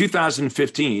 In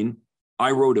 2015,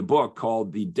 I wrote a book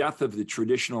called The Death of the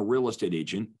Traditional Real Estate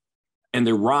Agent and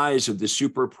the Rise of the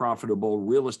Super Profitable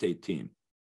Real Estate Team.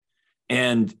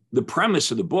 And the premise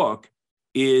of the book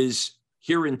is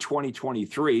here in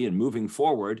 2023 and moving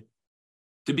forward,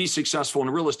 to be successful in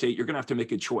real estate, you're going to have to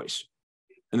make a choice.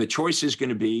 And the choice is going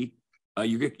to be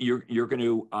you're going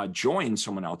to join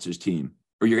someone else's team,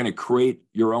 or you're going to create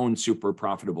your own super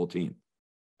profitable team.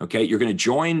 Okay. You're going to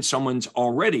join someone's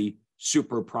already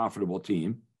super profitable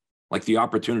team, like the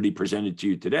opportunity presented to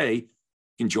you today. You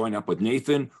can join up with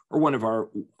Nathan or one of our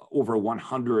over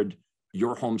 100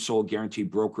 Your Home Sold Guaranteed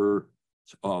broker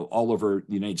all over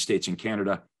the United States and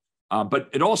Canada. But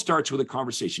it all starts with a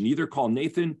conversation. Either call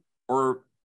Nathan or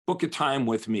book a time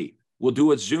with me. We'll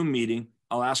do a Zoom meeting.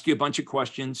 I'll ask you a bunch of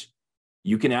questions.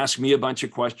 You can ask me a bunch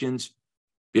of questions.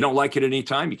 If you don't like it at any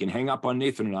time, you can hang up on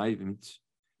Nathan and I.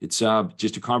 It's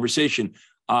just a conversation.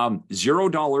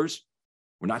 $0.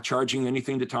 We're not charging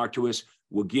anything to talk to us.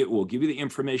 We'll give you the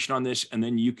information on this, and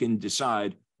then you can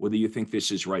decide whether you think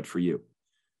this is right for you.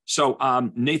 So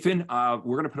Nathan,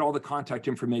 we're going to put all the contact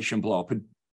information below. I'll put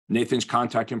Nathan's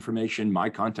contact information, my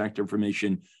contact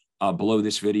information below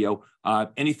this video.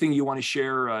 Anything you want to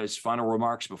share as final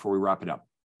remarks before we wrap it up?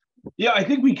 Yeah, I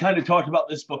think we kind of talked about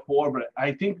this before, but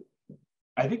I think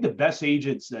the best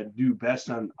agents that do best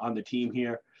on the team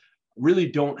here really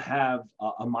don't have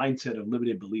a mindset of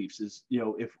limited beliefs. Is, you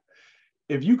know,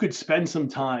 if you could spend some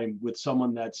time with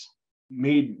someone that's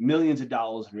made millions of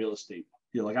dollars in real estate,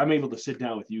 you know, like I'm able to sit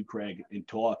down with you, Craig, and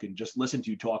talk and just listen to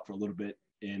you talk for a little bit.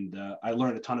 And I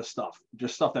learned a ton of stuff,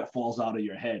 just stuff that falls out of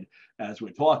your head as we're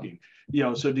talking, you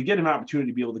know. So to get an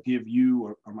opportunity to be able to give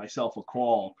you or myself a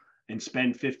call and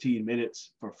spend 15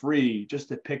 minutes for free just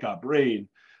to pick our brain,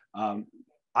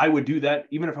 I would do that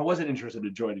even if I wasn't interested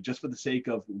in joining, just for the sake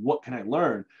of what can I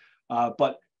learn.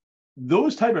 But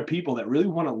those type of people that really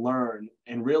want to learn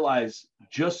and realize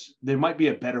just there might be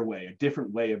a better way, a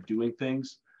different way of doing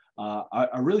things,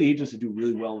 are really agents that do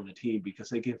really well in the team, because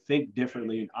they can think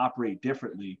differently and operate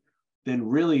differently than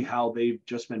really how they've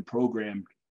just been programmed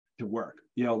to work.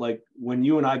 Like when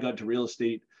you and I got to real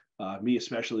estate, me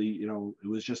especially, it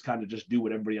was just kind of just do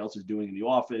what everybody else is doing in the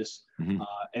office. Mm-hmm.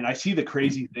 And I see the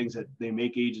crazy things that they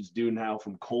make agents do now,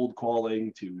 from cold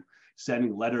calling to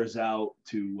sending letters out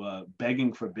to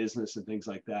begging for business and things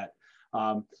like that.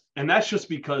 And that's just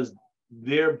because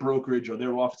their brokerage or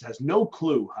their office has no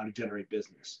clue how to generate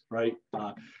business, right?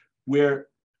 Where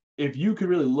if you could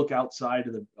really look outside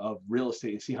of real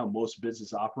estate and see how most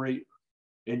businesses operate,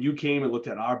 and you came and looked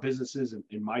at our businesses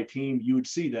and my team, you would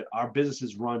see that our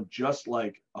businesses run just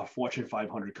like a Fortune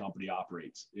 500 company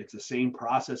operates. It's the same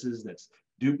processes that's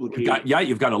duplicated.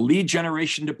 You've got a lead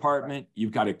generation department.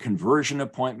 You've got a conversion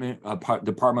department.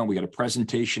 We got a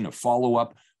presentation, a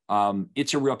follow-up.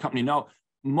 It's a real company. Now,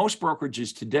 most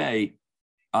brokerages today,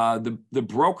 the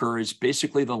broker is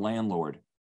basically the landlord,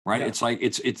 right? Yeah. It's like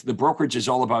it's the brokerage is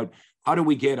all about, how do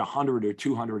we get 100 or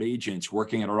 200 agents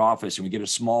working at our office, and we get a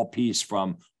small piece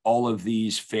from all of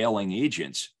these failing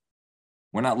agents?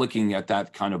 We're not looking at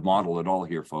that kind of model at all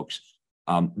here, folks.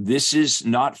 This is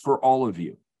not for all of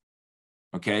you.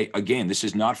 Okay. Again, this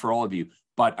is not for all of you,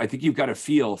 but I think you've got a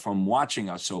feel from watching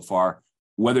us so far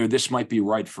whether this might be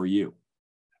right for you.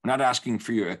 We're not asking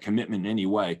for your commitment in any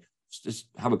way. Just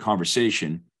have a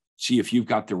conversation, see if you've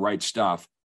got the right stuff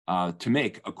to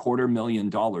make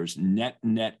 $250,000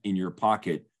 net in your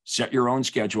pocket. Set your own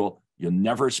schedule. You'll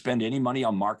never spend any money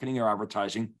on marketing or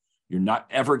advertising. You're not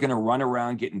ever going to run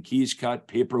around getting keys cut,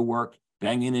 paperwork,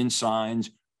 banging in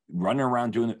signs, running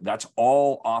around doing it. That's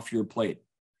all off your plate.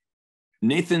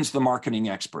 Nathan's the marketing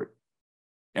expert.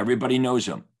 Everybody knows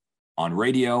him on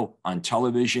radio, on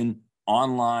television,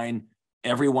 online.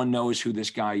 Everyone knows who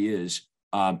this guy is.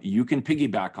 You can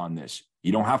piggyback on this.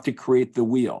 You don't have to create the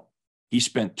wheel. He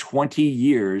spent 20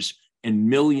 years and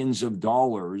millions of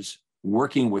dollars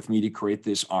working with me to create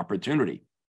this opportunity.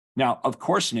 Now, of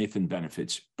course, Nathan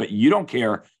benefits, but you don't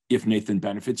care if Nathan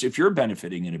benefits if you're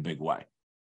benefiting in a big way,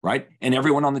 right? And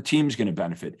everyone on the team is going to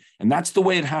benefit. And that's the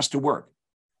way it has to work.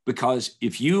 Because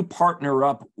if you partner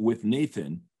up with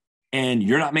Nathan and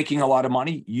you're not making a lot of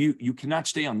money, you cannot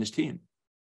stay on this team.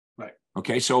 Right.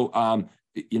 Okay. So,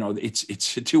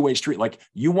 it's a two-way street. Like,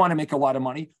 you want to make a lot of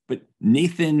money, but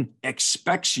Nathan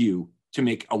expects you to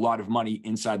make a lot of money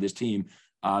inside this team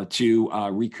to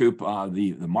recoup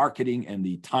the marketing and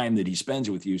the time that he spends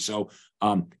with you. So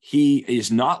he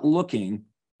is not looking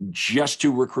just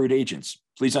to recruit agents.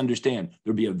 Please understand,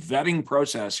 there'll be a vetting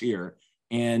process here.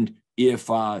 And if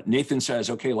Nathan says,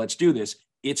 okay, let's do this,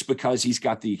 it's because he's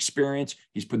got the experience,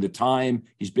 he's put the time,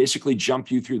 he's basically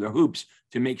jumped you through the hoops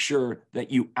to make sure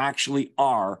that you actually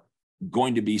are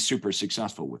going to be super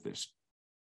successful with this.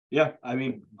 Yeah, I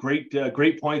mean, great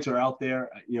points are out there.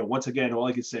 Once again, all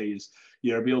I can say is,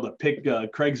 be able to pick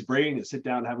Craig's brain and sit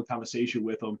down and have a conversation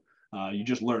with him. You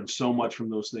just learn so much from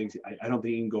those things. I don't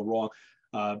think you can go wrong.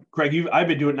 Craig, I've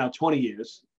been doing it now 20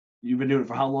 years. You've been doing it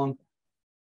for how long?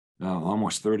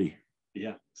 Almost 30.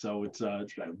 Yeah, so it's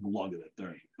longer than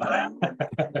 30.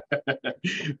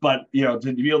 But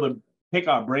to be able to pick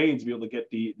our brains, be able to get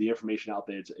the information out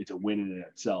there, it's a win in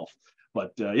itself.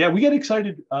 But yeah, we get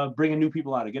excited bringing new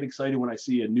people out. I get excited when I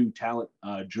see a new talent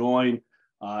join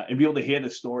and be able to hear the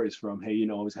stories from, hey,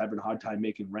 I was having a hard time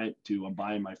making rent to I'm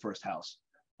buying my first house.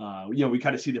 We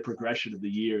kind of see the progression of the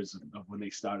years of when they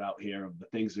start out here, of the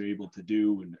things they're able to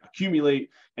do and accumulate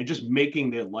and just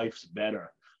making their lives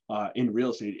better in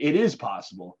real estate. It is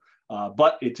possible,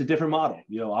 but it's a different model.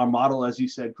 Our model, as you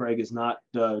said, Craig, is not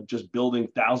just building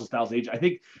thousands of agents. I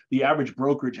think the average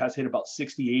brokerage has hit about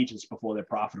 60 agents before they're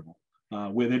profitable,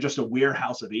 where they're just a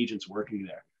warehouse of agents working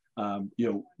there.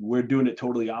 We're doing it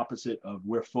totally opposite of,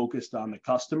 we're focused on the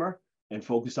customer and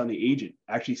focused on the agent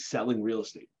actually selling real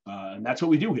estate. And that's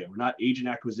what we do here. We're not agent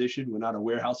acquisition. We're not a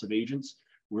warehouse of agents.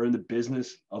 We're in the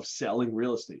business of selling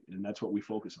real estate, and that's what we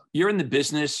focus on. You're in the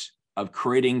business of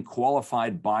creating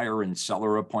qualified buyer and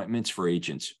seller appointments for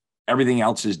agents. Everything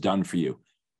else is done for you.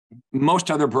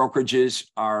 Most other brokerages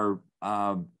are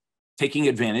taking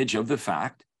advantage of the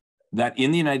fact that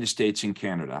in the United States and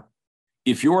Canada,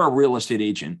 if you're a real estate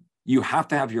agent, you have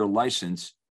to have your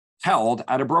license held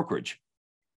at a brokerage.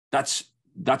 That's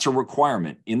a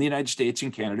requirement in the United States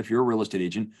and Canada. If you're a real estate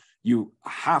agent, you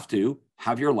have to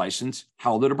have your license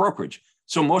held at a brokerage.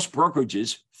 So most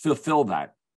brokerages fulfill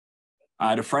that. I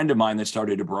had a friend of mine that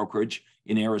started a brokerage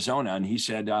in Arizona, and he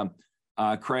said,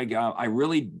 Craig,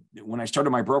 when I started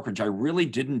my brokerage, I really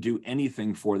didn't do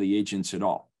anything for the agents at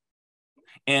all.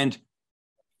 And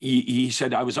he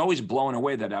said, I was always blown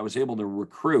away that I was able to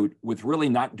recruit with really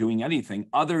not doing anything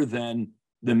other than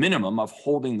the minimum of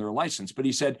holding their license. But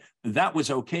he said that was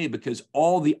okay because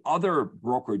all the other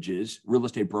brokerages, real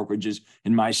estate brokerages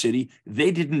in my city,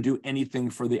 they didn't do anything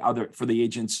for the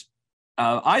agents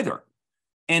either.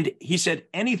 And he said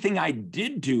anything I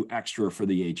did do extra for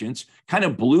the agents kind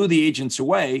of blew the agents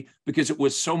away because it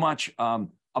was so much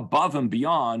above and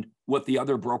beyond what the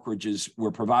other brokerages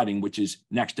were providing, which is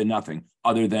next to nothing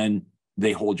other than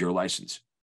they hold your license.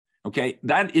 Okay,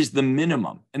 that is the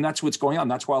minimum. And that's what's going on.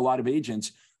 That's why a lot of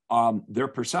agents, their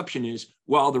perception is,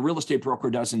 well, the real estate broker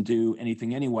doesn't do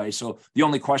anything anyway. So the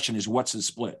only question is, what's the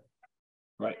split?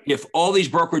 Right. If all these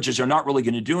brokerages are not really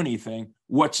going to do anything,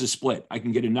 what's the split? I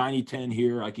can get a 90-10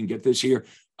 here. I can get this here.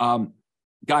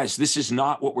 Guys, this is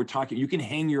not what we're talking. You can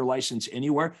hang your license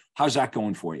anywhere. How's that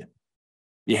going for you?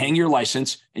 You hang your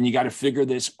license and you got to figure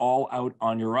this all out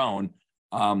on your own.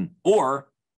 Or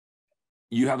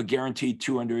you have a guaranteed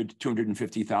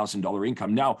 $250,000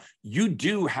 income. Now, you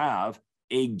do have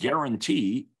a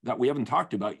guarantee that we haven't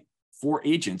talked about for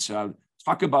agents.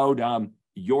 Talk about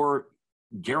your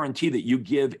guarantee that you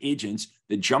give agents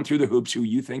that jump through the hoops who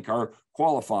you think are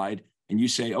qualified, and you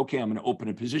say, okay, I'm going to open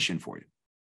a position for you.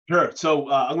 Sure.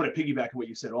 So I'm going to piggyback on what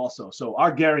you said also. So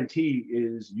our guarantee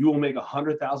is you will make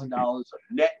 $100,000 of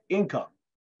net income,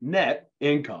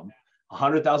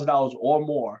 $100,000 or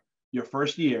more your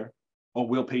first year, or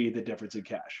we'll pay you the difference in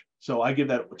cash. So I give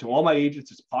that to all my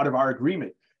agents as part of our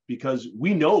agreement because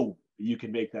we know you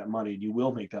can make that money and you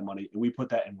will make that money. And we put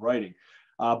that in writing.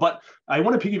 But I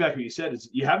want to piggyback what you said is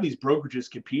you have these brokerages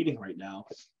competing right now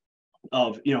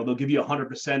of, they'll give you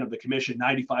 100% of the commission,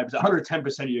 95%,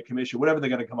 110% of your commission, whatever they're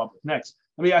going to come up with next.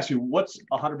 Let me ask you, what's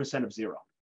 100% of zero?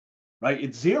 Right?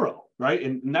 It's zero, right?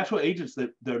 And that's what agents,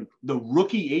 the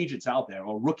rookie agents out there,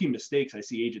 or rookie mistakes I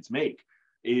see agents make,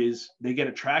 is they get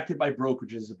attracted by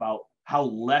brokerages about how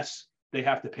less they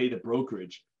have to pay the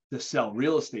brokerage to sell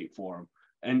real estate for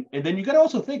them. And then you got to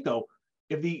also think, though,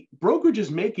 if the brokerage is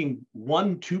making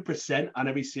 1-2% on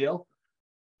every sale,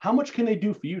 how much can they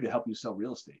do for you to help you sell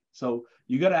real estate? So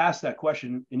you got to ask that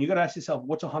question, and you got to ask yourself,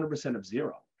 what's 100% of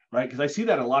zero, right? Because I see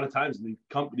that a lot of times. The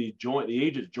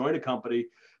agents join a company,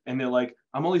 and they're like,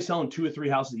 I'm only selling 2 or 3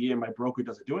 houses a year, and my broker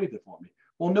doesn't do anything for me.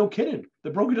 Well, no kidding.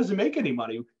 The broker doesn't make any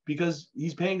money because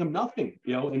he's paying them nothing,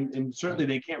 and certainly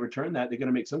they can't return that. They're going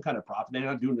to make some kind of profit. They're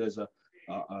not doing it as a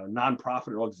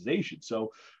nonprofit organization.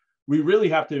 So we really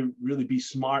have to really be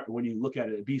smart when you look at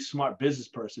it. Be a smart business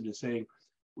person is saying,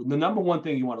 the number one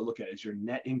thing you want to look at is your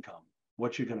net income,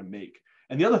 what you're going to make.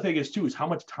 And the other thing is how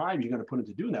much time you're going to put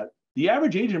into doing that. The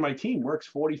average agent in my team works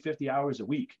 40, 50 hours a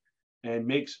week and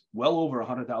makes well over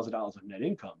 $100,000 of net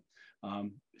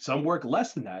income. Some work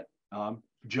less than that.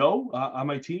 Joe on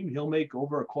my team, he'll make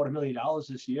over $250,000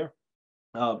 this year.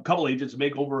 A couple agents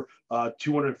make over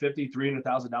 $250,000,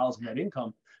 $300,000 in net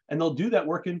income. And they'll do that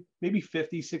working maybe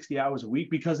 50, 60 hours a week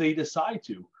because they decide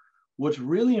to. What's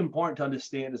really important to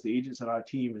understand as the agents on our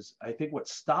team is, I think what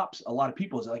stops a lot of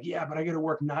people is like, yeah, but I got to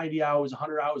work 90 hours,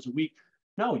 100 hours a week.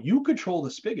 No, you control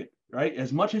the spigot, right?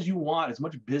 As much as you want, as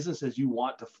much business as you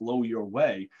want to flow your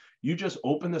way, you just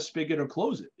open the spigot or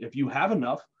close it. If you have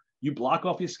enough, you block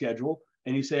off your schedule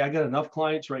and you say, I got enough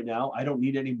clients right now. I don't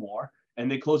need any more. And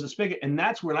they close the spigot. And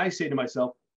that's when I say to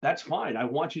myself, that's fine. I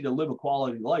want you to live a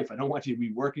quality life. I don't want you to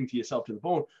be working to yourself to the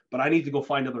bone, but I need to go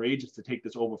find other agents to take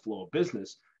this overflow of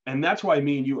business. And that's why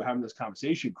me and you are having this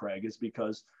conversation, Craig, is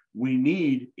because we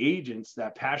need agents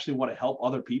that passionately want to help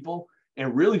other people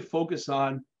and really focus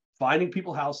on finding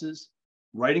people houses,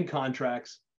 writing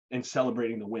contracts, and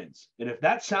celebrating the wins. And if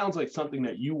that sounds like something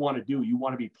that you want to do, you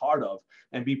want to be part of,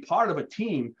 and be part of a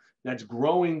team that's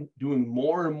growing, doing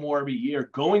more and more every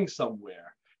year, going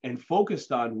somewhere, and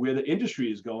focused on where the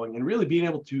industry is going, and really being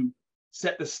able to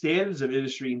set the standards of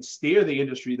industry and steer the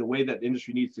industry the way that the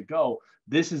industry needs to go,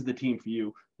 this is the team for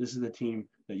you. This is the team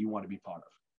that you want to be part of.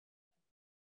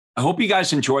 I hope you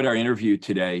guys enjoyed our interview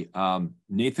today.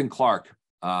 Nathan Clark,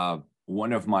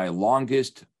 one of my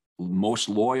longest, most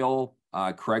loyal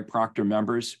Craig Proctor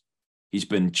members. He's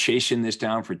been chasing this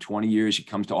down for 20 years. He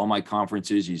comes to all my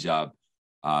conferences. He's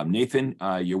Nathan,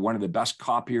 you're one of the best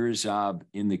copiers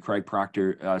in the Craig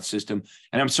Proctor system.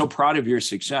 And I'm so proud of your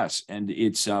success. And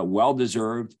it's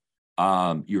well-deserved.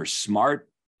 You're smart.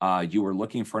 You were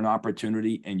looking for an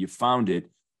opportunity and you found it.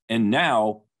 And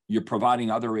now you're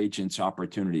providing other agents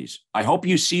opportunities. I hope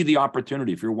you see the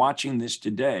opportunity. If you're watching this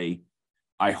today,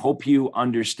 I hope you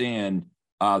understand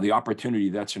the opportunity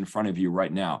that's in front of you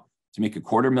right now to make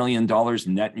 $250,000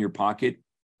 net in your pocket,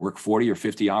 work 40 or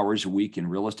 50 hours a week in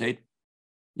real estate.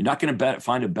 You're not going to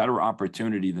find a better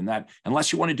opportunity than that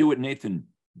unless you want to do what Nathan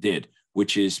did,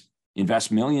 which is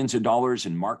invest millions of dollars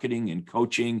in marketing and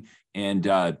coaching and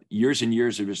years and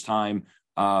years of his time.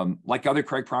 Like other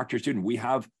Craig Proctors do. We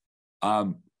have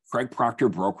Craig Proctor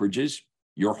brokerages,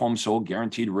 your home sold,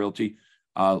 guaranteed realty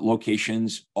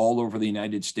locations all over the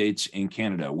United States and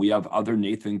Canada. We have other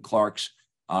Nathan Clarks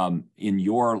in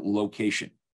your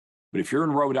location. But if you're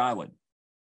in Rhode Island,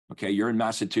 okay, you're in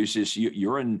Massachusetts,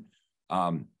 you're in,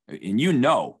 and you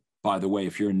know, by the way,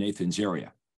 if you're in Nathan's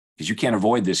area, because you can't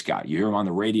avoid this guy. You hear him on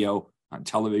the radio, on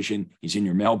television, he's in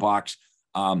your mailbox.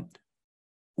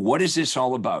 What is this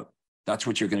all about? That's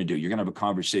what you're going to do. You're going to have a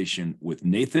conversation with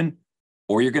Nathan,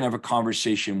 or you're going to have a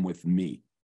conversation with me.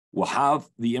 We'll have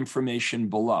the information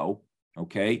below,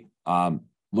 okay?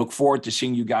 Look forward to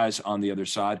seeing you guys on the other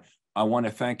side. I want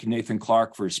to thank Nathan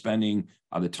Clark for spending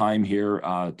the time here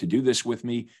to do this with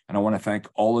me, and I want to thank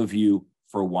all of you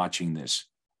for watching this.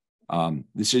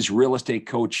 This is real estate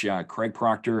coach Craig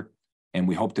Proctor, and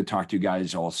we hope to talk to you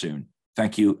guys all soon.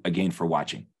 Thank you again for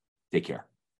watching. Take care.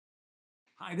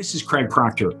 Hi, this is Craig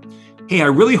Proctor. Hey, I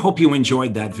really hope you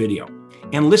enjoyed that video.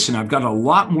 And listen, I've got a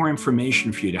lot more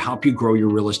information for you to help you grow your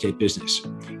real estate business.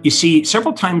 You see,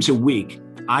 several times a week,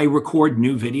 I record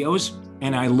new videos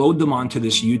and I load them onto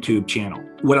this YouTube channel.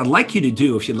 What I'd like you to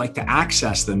do, if you'd like to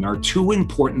access them, are two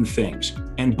important things,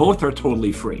 and both are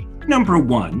totally free. Number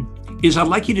one is I'd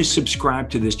like you to subscribe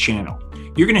to this channel.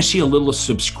 You're going to see a little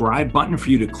subscribe button for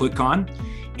you to click on.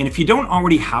 And if you don't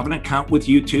already have an account with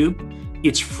YouTube,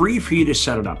 it's free for you to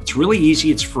set it up. It's really easy,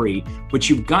 it's free, but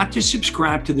you've got to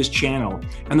subscribe to this channel.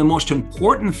 And the most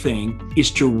important thing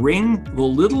is to ring the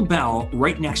little bell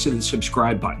right next to the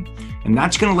subscribe button. And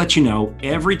that's going to let you know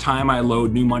every time I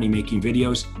load new money-making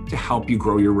videos to help you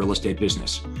grow your real estate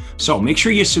business. So make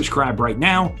sure you subscribe right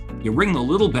now, you ring the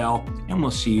little bell, and we'll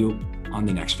see you on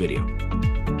the next video.